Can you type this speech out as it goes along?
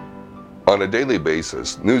On a daily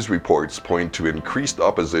basis, news reports point to increased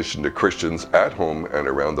opposition to Christians at home and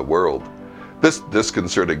around the world. This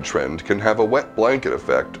disconcerting trend can have a wet blanket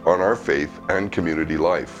effect on our faith and community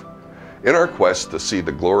life. In our quest to see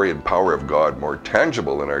the glory and power of God more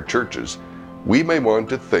tangible in our churches, we may want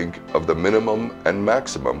to think of the minimum and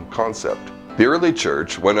maximum concept. The early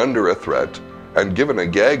church, when under a threat and given a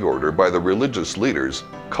gag order by the religious leaders,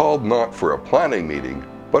 called not for a planning meeting,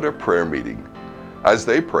 but a prayer meeting. As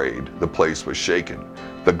they prayed, the place was shaken.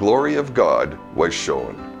 The glory of God was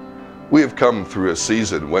shown. We have come through a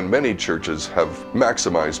season when many churches have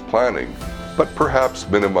maximized planning, but perhaps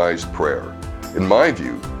minimized prayer. In my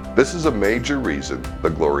view, this is a major reason the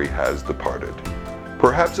glory has departed.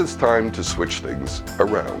 Perhaps it's time to switch things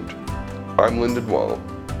around. I'm Lyndon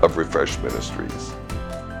of Refresh Ministries.